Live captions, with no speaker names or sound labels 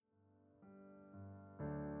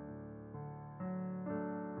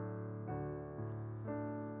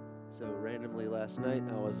So randomly last night,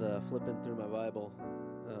 I was flipping through my Bible,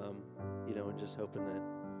 and just hoping that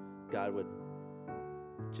God would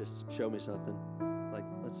just show me something. Like,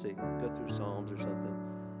 let's see, go through Psalms or something.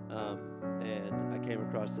 And I came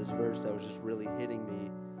across this verse that was just really hitting me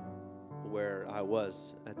where I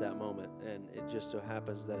was at that moment. And it just so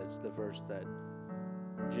happens that it's the verse that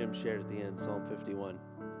Jim shared at the end, Psalm 51.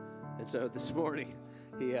 And so this morning,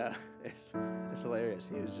 it's hilarious.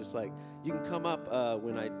 He was just like, you can come up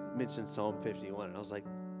when I mentioned Psalm 51. And I was like,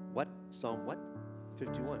 what? Psalm what?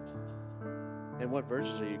 51. And what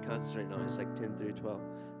verses are you concentrating on? It's like 10 through 12.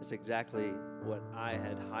 It's exactly what I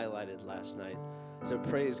had highlighted last night. So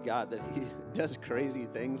praise God that he does crazy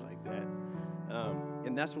things like that.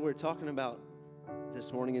 And that's what we're talking about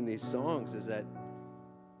this morning in these songs, is that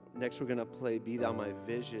next we're going to play Be Thou My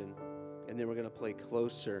Vision, and then we're going to play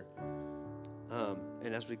Closer.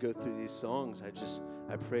 And as we go through these songs,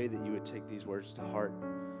 I pray that you would take these words to heart,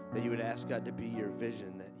 that you would ask God to be your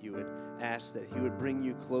vision, that you would ask that he would bring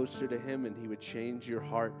you closer to him, and he would change your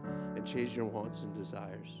heart and change your wants and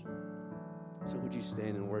desires. So would you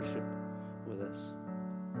stand and worship with us?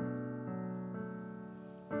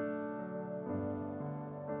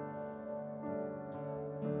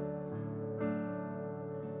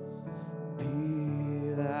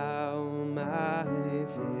 Be thou my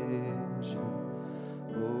vision,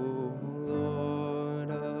 O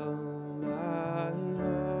Lord of my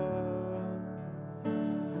heart,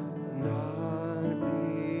 not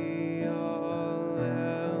be all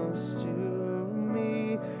else to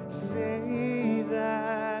me, save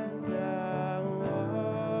that thou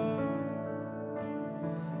art,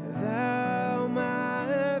 thou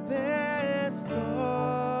my best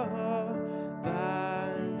thought,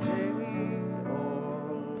 by day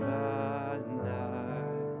or by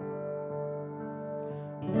night.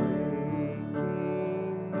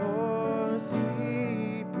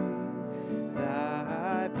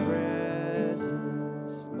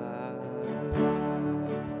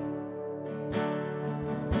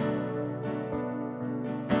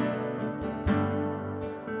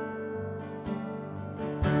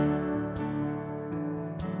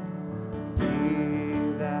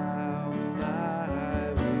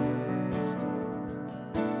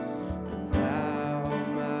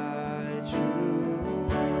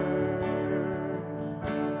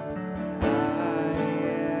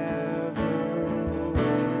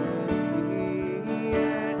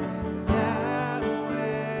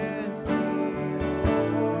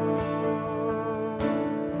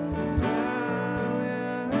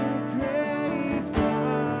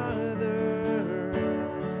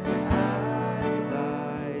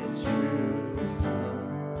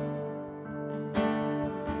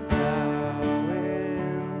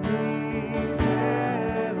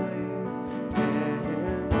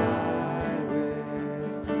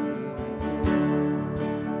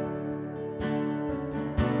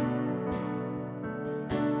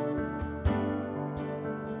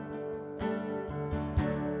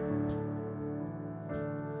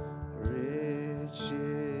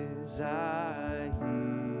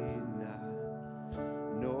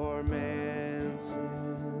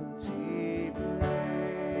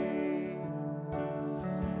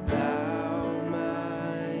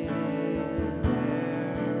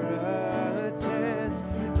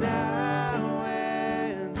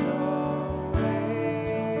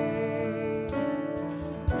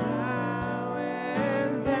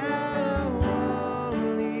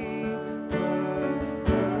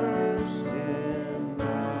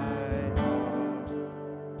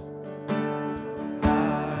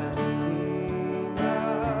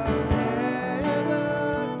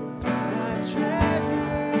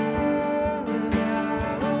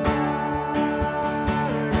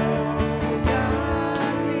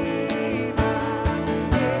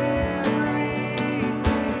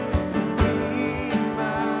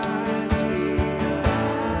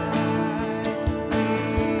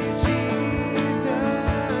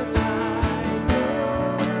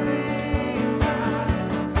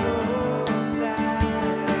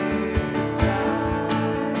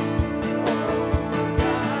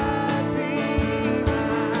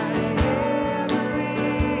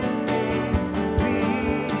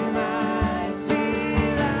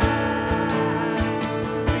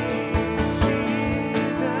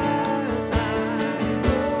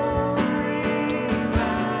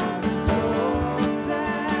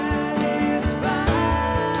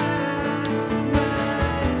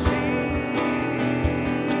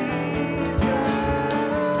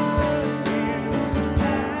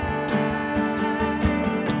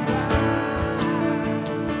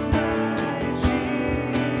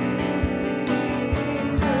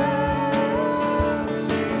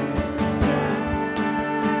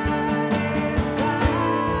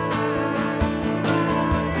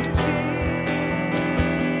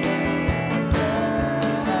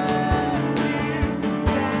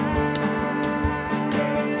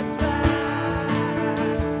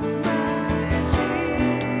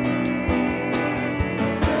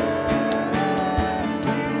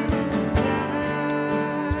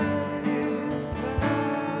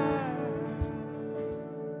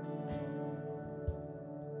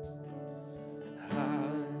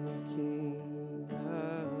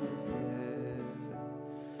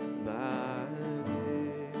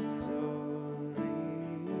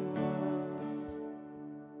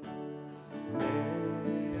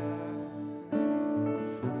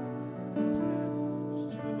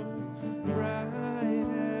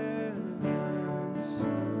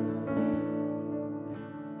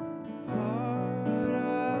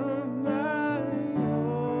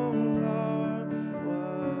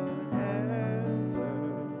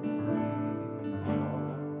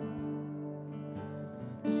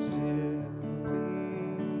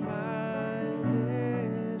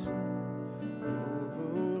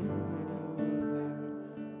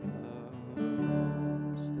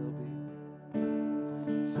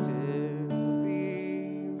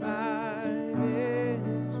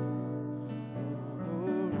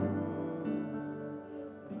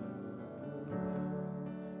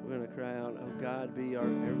 God be our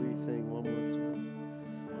everything. One more time.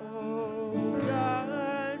 Oh,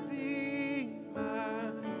 God be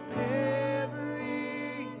my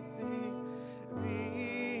everything.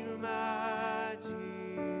 Be my delight.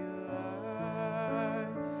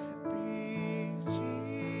 Be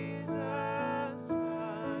Jesus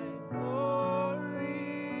my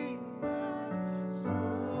glory, my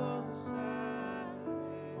soul satisfied.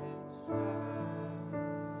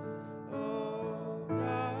 Oh,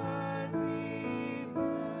 God be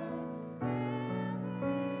my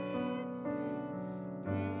everything.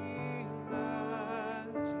 Be my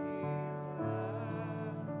delight.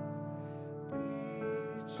 Be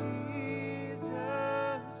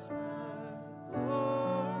Jesus my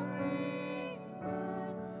glory, my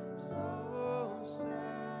soul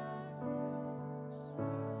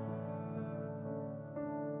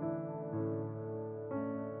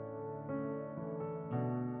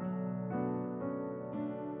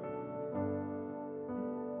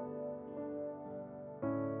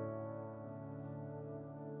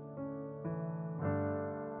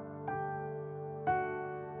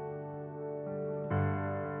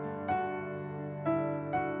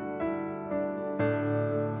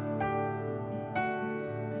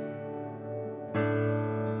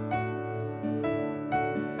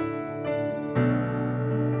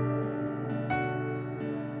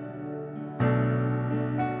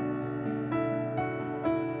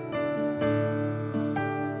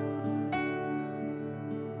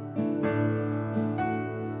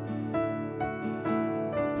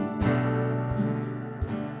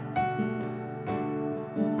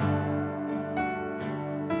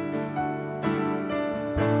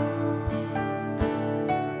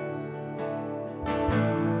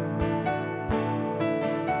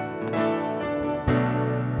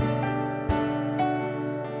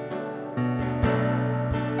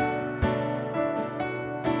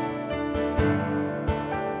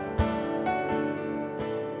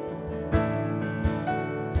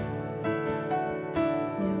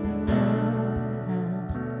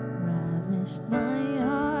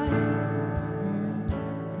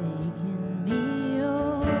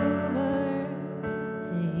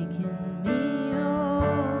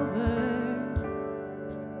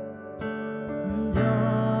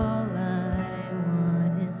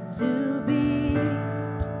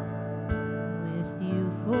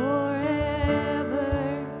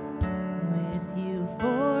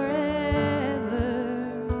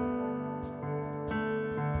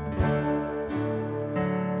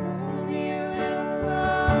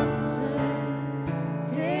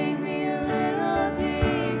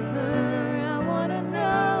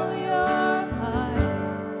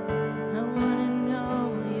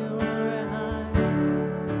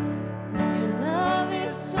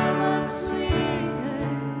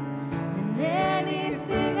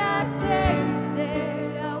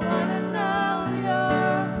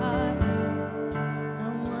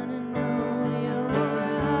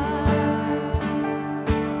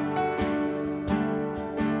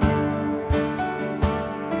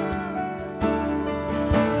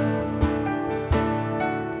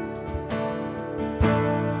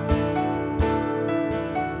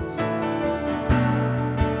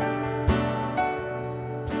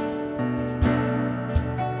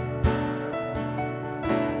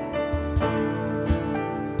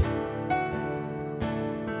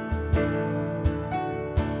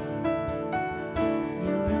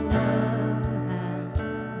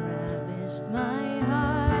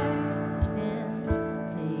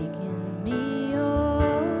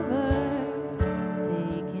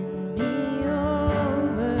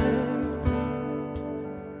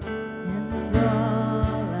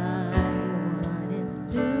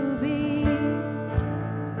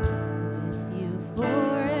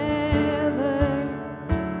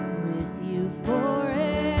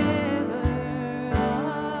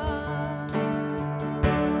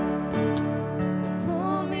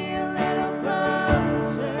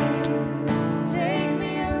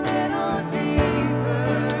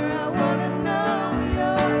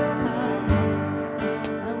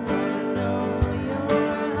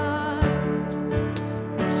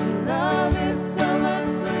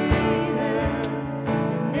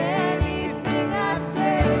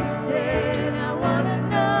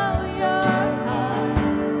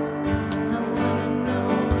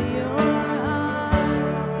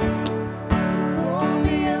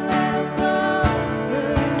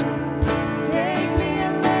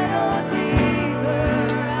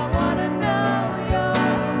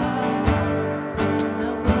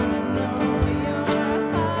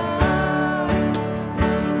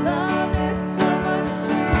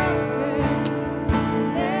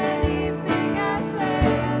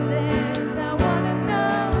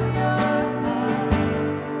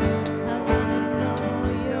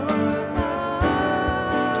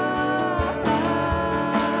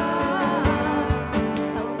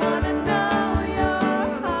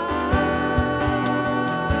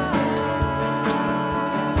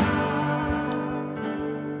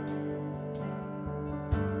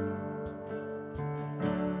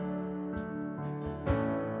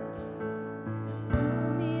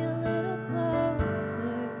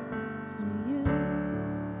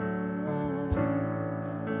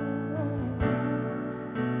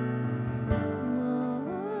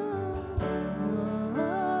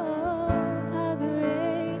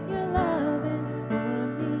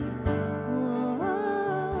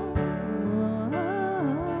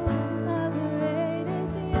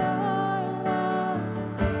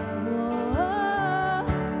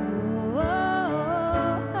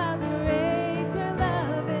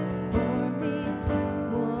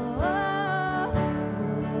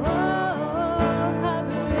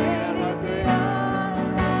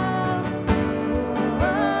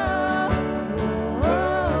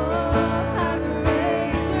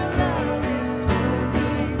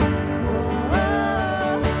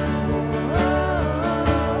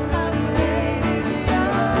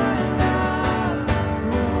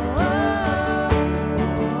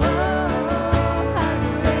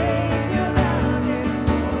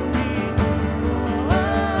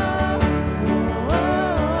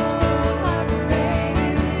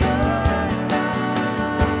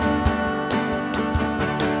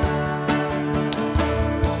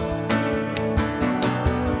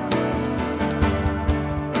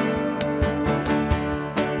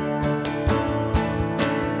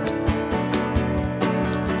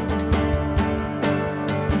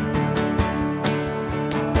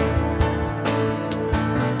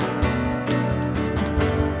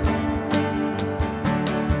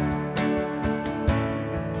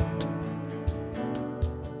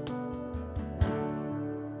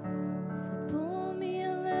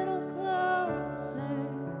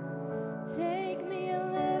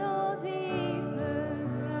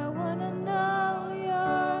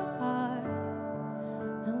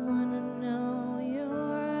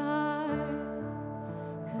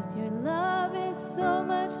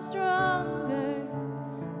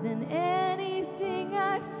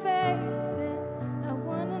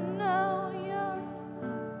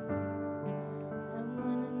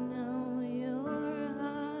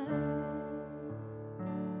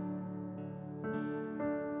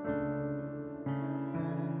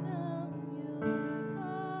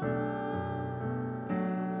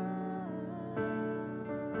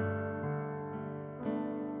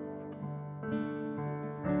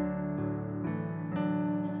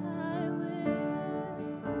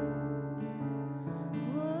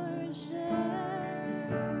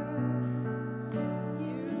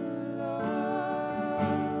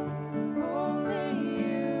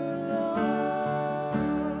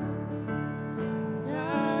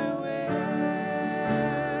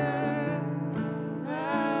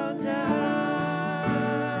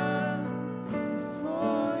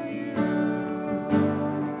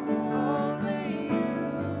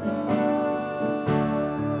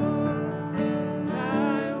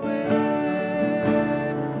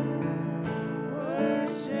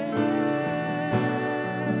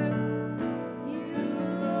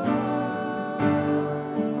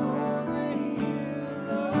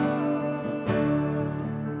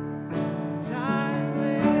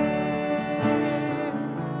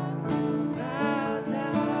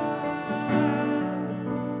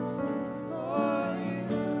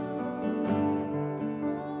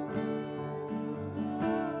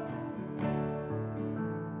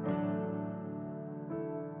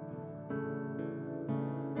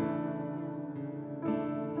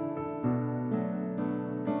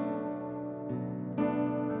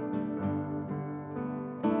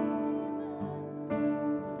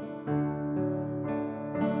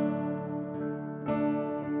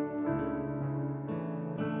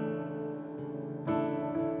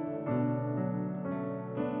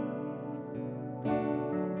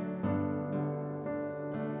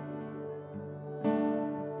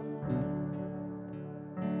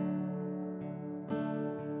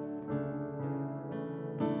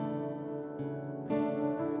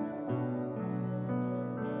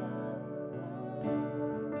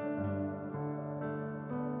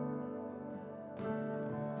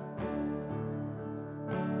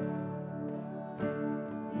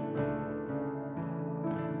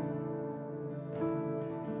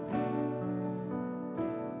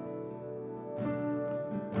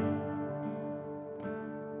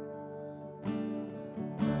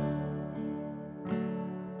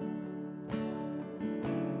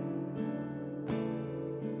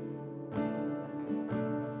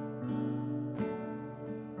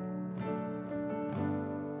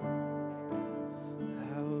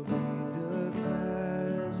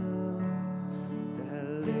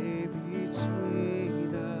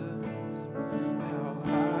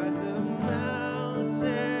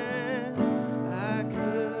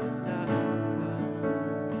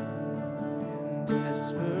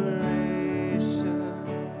whisper